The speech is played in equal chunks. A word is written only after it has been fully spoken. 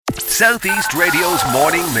Southeast Radio's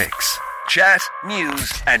morning mix. Chat,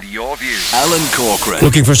 news and your views. Alan Corcoran.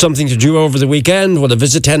 Looking for something to do over the weekend? Well, a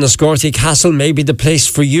visit to Enniscorthy Castle may be the place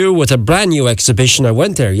for you with a brand new exhibition. I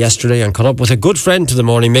went there yesterday and caught up with a good friend to the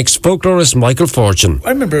morning mix, folklorist Michael Fortune. I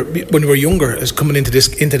remember when we were younger, as coming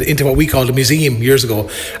into what we called a museum years ago,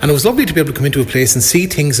 and it was lovely to be able to come into a place and see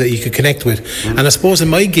things that you could connect with. And I suppose in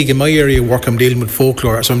my gig, in my area of work, I'm dealing with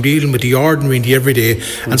folklore, so I'm dealing with the ordinary and the everyday.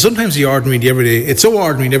 And sometimes the ordinary and the everyday, it's so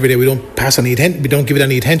ordinary and everyday we don't give it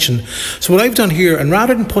any attention. So what I've done here, and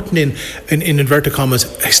rather than putting in inverted commas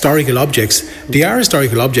historical objects, they are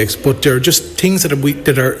historical objects, but they're just things that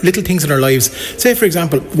are little things in our lives. Say for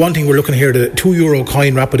example, one thing we're looking here, the €2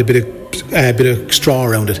 coin wrapped with a bit of straw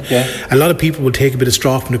around it. Yeah. A lot of people will take a bit of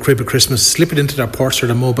straw from the crib at Christmas, slip it into their purse or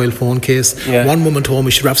their mobile phone case. Yeah. One woman told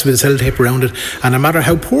me she wraps a bit of sellotape around it, and no matter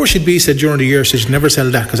how poor she'd be, said during the year, she should never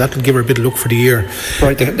sell that because that will give her a bit of luck for the year.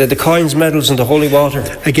 Right, the coins, medals and the holy water.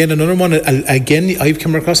 Again, another one. Again, I've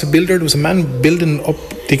come across a builder. There was a man building up,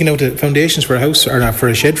 digging out the foundations for a house or for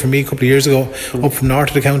a shed for me a couple of years ago, up from north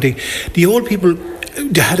of the county. The old people,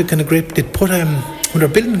 they had a kind of grip. They'd put when they're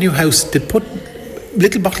building a new house, they'd put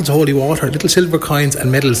little bottles of holy water, little silver coins and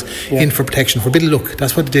medals in for protection, for a bit of luck.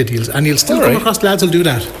 That's what they did. And you'll still come across lads who'll do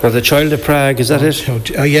that. Or the Child of Prague, is that it?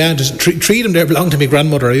 Yeah, just three of them there belonged to my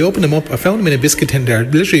grandmother. I opened them up, I found them in a biscuit tin there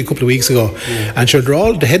literally a couple of weeks ago. And sure,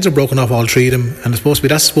 the heads are broken off all three of them, and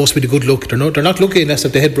that's supposed to be the good luck. They're not lucky unless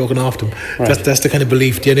they've the head broken off them. Right. That's the kind of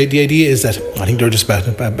belief. The idea is that, I think they're just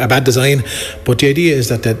a bad design, but the idea is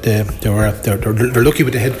that they're lucky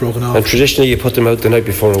with the head broken off. And traditionally you put them out the night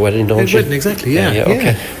before a wedding, don't you? Exactly, yeah.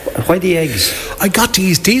 Okay. Why the eggs? I got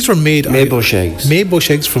these. These were made Maybush eggs.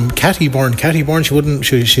 Maybush eggs from Cathy Byrne. Cathy Byrne.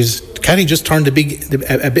 Cathy just turned a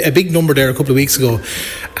big number there a couple of weeks ago,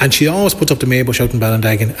 and she always puts up the Maybush out in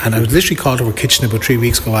Ballindagan. And I was literally called to her kitchen about 3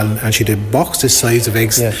 weeks ago, and she did a box this size of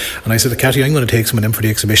eggs. Yeah. And I said to Cathy, I'm going to take some of them for the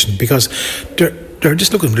exhibition because they're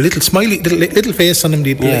just looking with a little smiley, little face on them.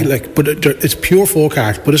 But it's pure folk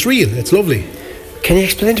art, but it's real. It's lovely. Can you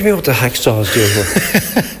explain to me what the hacksaw is doing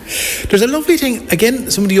here? There's a lovely thing.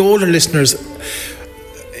 Again, some of the older listeners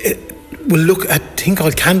will look at a thing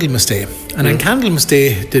called Candlemas Day. And on Candlemas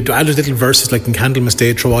Day, there's little verses like in Candlemas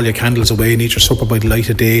Day, throw all your candles away and eat your supper by the light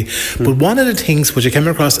of day. But one of the things which I came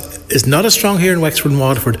across is not as strong here in Wexford and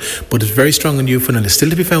Waterford, but it's very strong in Newfoundland, it's still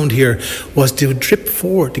to be found here, was to drip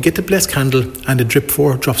 4, to get the blessed candle and to drip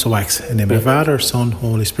 4 drops of wax in the name of the Father, Son,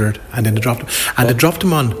 Holy Spirit, and then they dropped them. And they dropped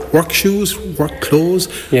them on work shoes, work clothes,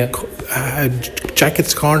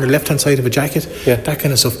 jackets, corner, left hand side of a jacket, that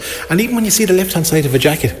kind of stuff. And even when you see the left hand side of a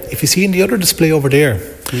jacket, if you see in the other display over there,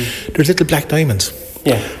 there's little black diamonds.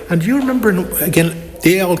 Yeah. And you remember, again,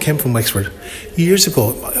 they all came from Wexford years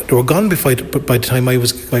ago. They were gone by the time I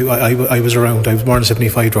was around. I was born in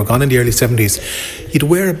 75. They were gone in the early 70s. You'd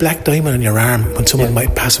wear a black diamond on your arm when someone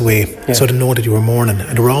might pass away, so to know that you were mourning.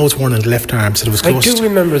 And they were always worn on the left arm, so it was close. I do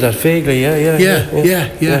remember that vaguely.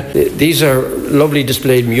 Yeah. These are lovely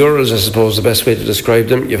displayed murals, I suppose, the best way to describe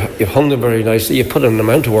them. You've hung them very nicely. You put an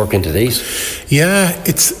amount of work into these. Yeah,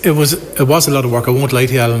 it was a lot of work. I won't lie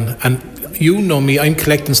to you, Alan. And you know me, I'm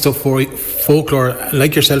collecting stuff for folklore,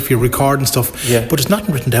 like yourself, you're recording stuff, but it's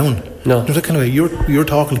nothing written down. No. There's a kind of you're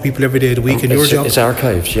talking to people every day of the week, and your job. It's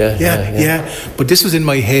archived, yeah. But this was in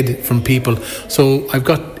my head from people. So I've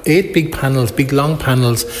got 8 big panels, big long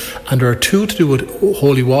panels, and there are 2 to do with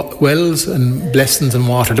holy wells and blessings and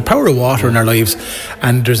water, the power of water in our lives.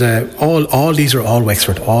 And there's all these are all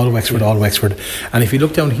Wexford. And if you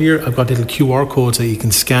look down here, I've got little QR codes that you can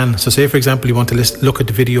scan. So say, for example, you want to look at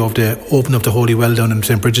the video of the opening of the holy well down in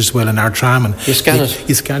St. Bridget's Well in Ardtram, and you scan it.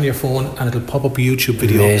 You scan your phone, and it'll pop up a YouTube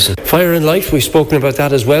video. Amazing. Fire and Light, we've spoken about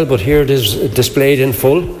that as well, but here it is displayed in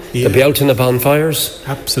full. They'll be out in the bonfires.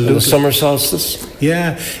 Absolutely. The summer solstice.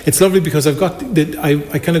 Yeah, it's lovely because I've got I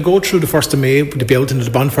kind of go through the 1st of May. To be out into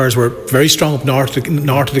the bonfires were very strong up north of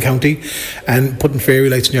the county, and putting fairy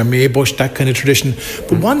lights in your Maybush, that kind of tradition.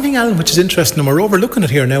 But one thing, Alan, which is interesting, and we're overlooking it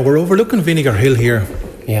here now, we're overlooking Vinegar Hill here.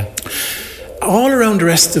 Yeah. All around the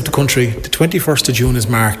rest of the country, the 21st of June is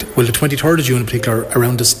marked, well, the 23rd of June in particular,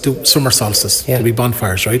 around the summer solstice. There'll be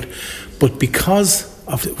bonfires, right? But because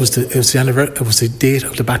it was the date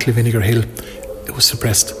of the Battle of Vinegar Hill, it was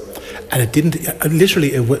suppressed. And it didn't,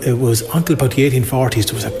 literally, it was until about the 1840s,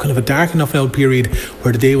 there was a kind of a dark enough now period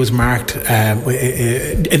where the day was marked in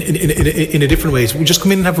a different way. So we just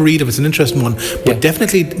come in and have a read of it. It's an interesting one. But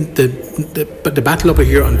definitely the battle up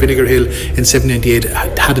here on Vinegar Hill in 1798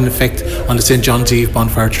 had an effect on the St. John's Eve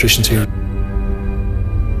bonfire traditions here.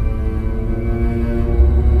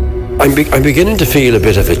 I'm beginning to feel a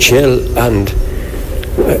bit of a chill, and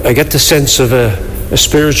I get the sense of a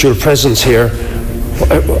spiritual presence here.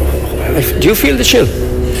 Do you feel the chill?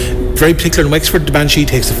 Very particular in Wexford, the banshee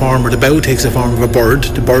takes the form, or the bow takes the form of a bird.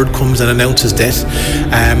 The bird comes and announces death,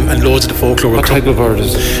 and loads of the folklore. What type of bird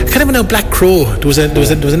is it? Kind of a black crow. There was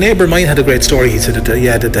a neighbour of mine had a great story. He said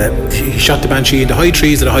that he shot the banshee in the high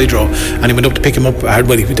trees at a hydro, and he went up to pick him up.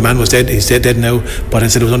 The man was dead. He's dead now. But I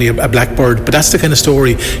said it was only a black bird. But that's the kind of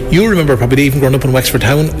story you remember. Probably even growing up in Wexford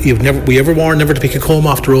town, we ever warned never to pick a comb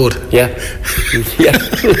off the road. Yeah, yeah,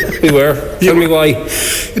 we were. Tell me why.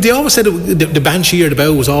 They always said the banshee or the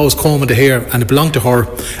bow was always combing the hair, and it belonged to her.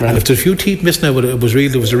 Right. And if there's a few teeth missing now, it was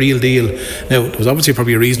a real deal. Now there was obviously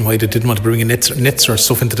probably a reason why they didn't want to bring in nets or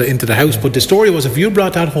stuff into the house. But the story was, if you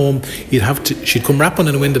brought that home, she'd come rapping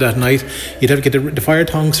in the window that night. You'd have to get the fire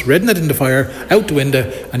tongs, redden it in the fire, out the window,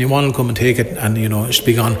 and your mom will come and take it, and it should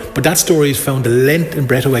be gone. But that story is found the length and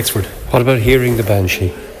breadth of Wexford. What about hearing the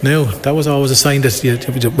banshee? No, that was always a sign that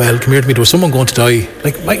well, come here to me. There was someone going to die.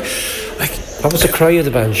 What was the cry of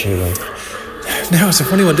the banshee like? No, it's a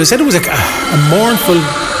funny one. They said it was a mournful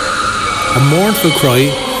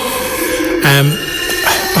cry.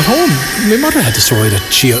 At home, my mother had the story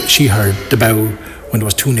that she heard the bow when there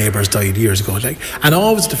was two neighbours died years ago, and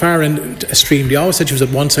always at the far end of a stream. They always said she was at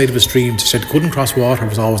one side of a stream. She said couldn't cross water.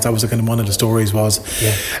 That was the kind of one of the stories was.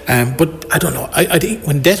 Yeah. But I don't know. I think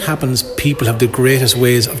when death happens, people have the greatest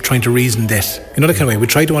ways of trying to reason death. That kind of way. We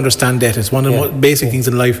try to understand death. It's one of the most basic things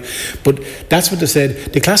in life. But that's what they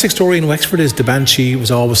said. The classic story in Wexford is the banshee was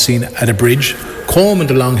always seen at a bridge, combing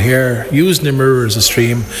the long hair, using the mirror as a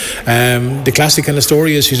stream. The classic kind of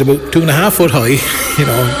story is she's about 2.5 foot high.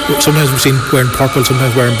 Sometimes we've seen wearing purple,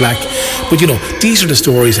 sometimes wearing black. But these are the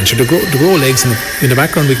stories, and they grow legs. In the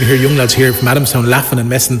background we can hear young lads here from Adamstown laughing and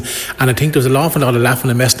messing, and I think there's an awful lot of laughing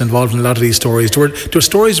and messing involved in a lot of these stories. There were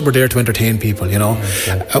stories that were there to entertain people.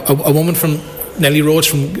 A woman from Nellie Rhodes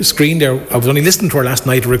from Screen there, I was only listening to her last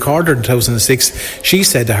night, recorded her in 2006. She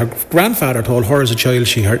said that her grandfather told her as a child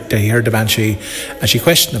he heard the banshee, and she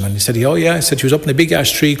questioned him, and he said, oh yeah, he said she was up in a big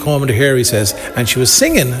ash tree combing the hair, he says, and she was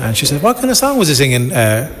singing, and she said, what kind of song was he singing?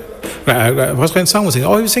 What kind of song was he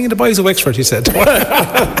singing? Oh, he was singing The Boys of Wexford, he said.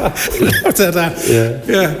 I said that.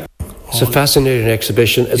 Yeah. It's a fascinating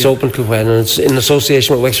exhibition. It's open to when, and it's in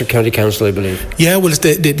association with Wexford County Council, I believe. Yeah, well, it's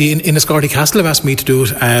the Enniscorthy Castle have asked me to do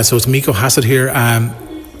it. So it's Miko Hassett here.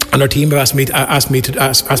 And our team have asked me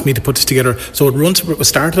to put this together. So it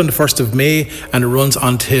started on the 1st of May and it runs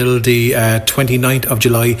until the 29th of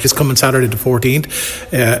July. It's coming Saturday the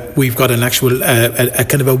 14th. We've got an actual a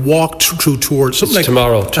kind of a walk through tour. Something like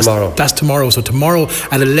tomorrow. That's tomorrow. So tomorrow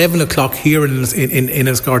at 11 o'clock here in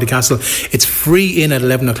Enniscorthy Castle. It's free in at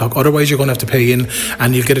 11 o'clock. Otherwise you're going to have to pay in,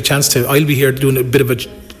 and you'll get a chance to. I'll be here doing a bit of a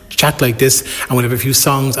chat like this, and we'll have a few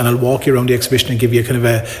songs, and I'll walk you around the exhibition and give you a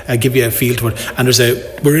feel to it. And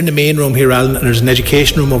we're in the main room here, Alan, and there's an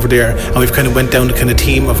education room over there, and we've kind of went down the kind of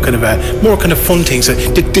theme of kind of a more kind of fun things that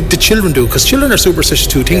the children do, because children are superstitious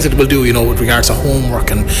too, things that we'll do, with regards to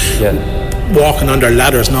homework and walking under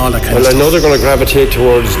ladders and all that kind of stuff. Well, I know they're going to gravitate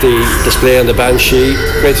towards the display on the banshee.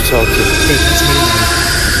 Great to talk to you.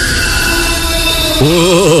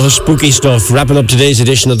 Oh, spooky stuff. Wrapping up today's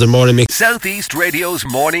edition of the Morning Mix. Southeast Radio's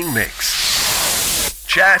Morning Mix.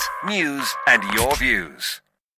 Chat, news and your views.